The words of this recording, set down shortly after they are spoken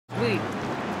Sweet.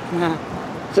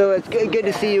 So it's good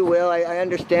to see you, Will. I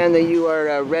understand that you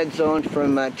are red zoned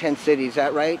from Tent City, is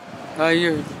that right?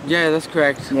 Yeah, that's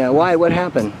correct. Yeah, why? What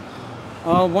happened?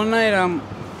 One night,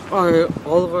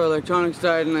 all of our electronics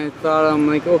died, and I thought,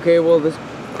 like, okay, well,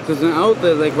 there's an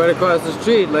outlet, like, right across the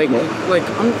street. Like,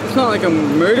 it's not like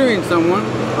I'm murdering someone.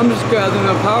 I'm just gathering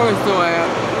up power so I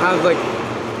have, like,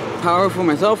 power for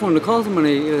my cell phone to call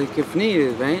somebody, like, if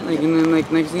needed, right? Like, and then,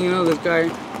 like, next thing you know, this guy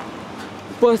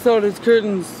busts out his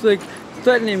curtains, like,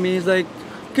 threatening me. He's like,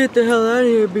 get the hell out of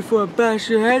here before I bash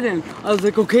your head in. I was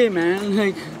like, okay, man.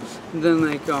 Like, and then,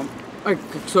 like,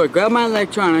 so I grab my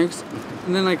electronics,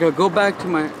 and then, like, I go back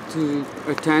to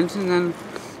a tent, and then,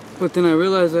 but then I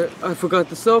realized that I forgot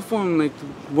the cell phone, like,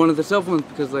 one of the cell phones,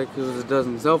 because, like, it was a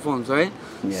dozen cell phones, right?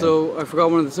 Yeah. So I forgot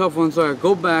one of the cell phones, so I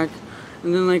go back,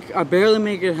 and then, like, I barely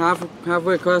make it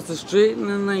halfway across the street, and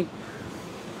then, like,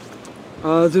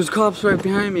 there's cops right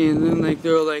behind me, and then, like,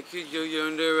 they were like, you're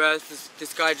under arrest.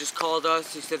 This guy just called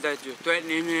us. He said that you're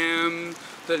threatening him,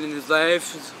 threatening his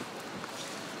life.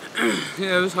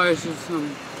 Yeah, it was harsh.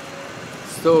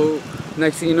 So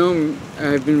next thing you know,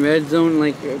 I've been red zone,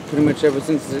 like, pretty much ever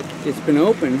since it's been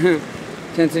open.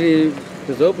 Tent City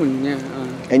was open, yeah.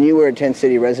 And you were a Tent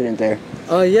City resident there?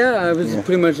 Yeah, I was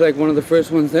pretty much like one of the first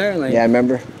ones there. Like, yeah, I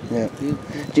remember. Yeah.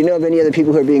 Do you know of any other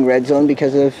people who are being red zoned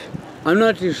because of? I'm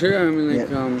not too sure. I mean, like,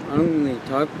 I don't really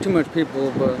talk to too much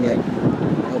people, but like.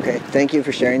 Okay, thank you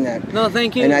for sharing that. No,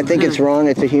 thank you. And I think it's wrong.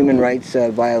 It's a human rights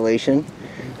violation.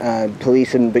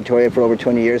 Police in Victoria for over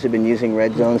 20 years have been using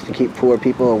red zones to keep poor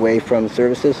people away from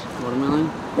services. Watermelon?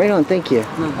 Right on, thank you.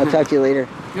 I'll talk to you later.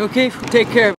 Okay, take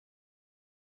care.